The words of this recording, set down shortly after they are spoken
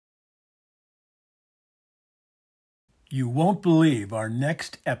You won't believe our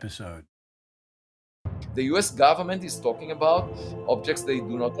next episode. The US government is talking about objects they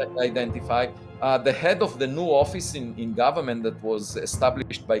do not identify. The head of the new office in government that was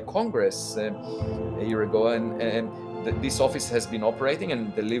established by Congress a year ago, and this office has been operating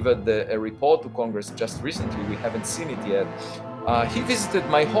and delivered a report to Congress just recently. We haven't seen it yet. He visited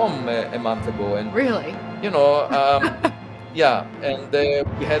my home a month ago, and Really? you know, yeah, and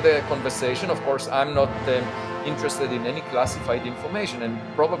we had a conversation. Of course, I'm not interested in any classified information, and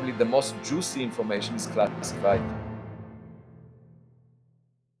probably the most juicy information is classified.